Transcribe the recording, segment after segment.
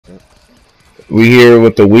We here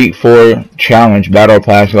with the week 4 challenge battle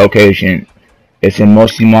pass location. It's in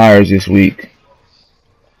Musty Myers this week.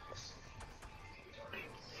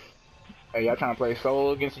 Hey, y'all trying to play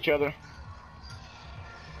solo against each other?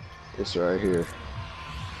 It's right here.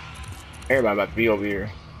 Everybody about to be over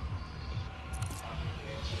here.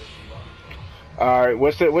 Alright,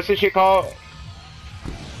 what's the shit called?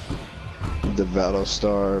 The battle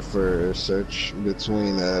star for search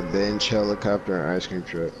between a bench, helicopter, and ice cream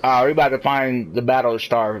truck. We about to find the battle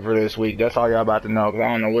star for this week. That's all y'all about to know, because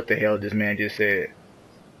I don't know what the hell this man just said.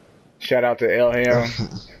 Shout out to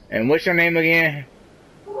Elham. And what's your name again?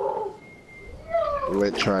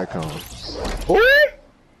 Lit trichomes. What?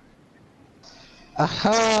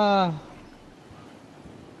 Aha!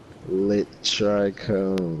 Lit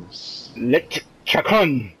trichomes. Lit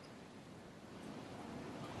Chakun.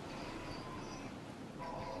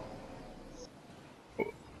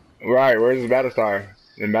 Right, where's the battle star?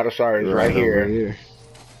 The battle star is right here.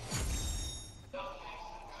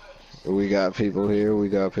 We got people here. We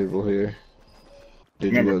got people here.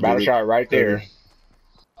 Remember, battle star right there.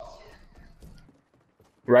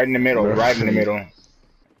 Right in the middle. Right in the middle.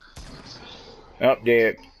 Up,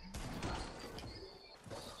 dead.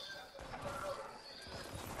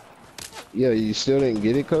 Yeah, you still didn't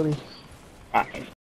get it, Cody?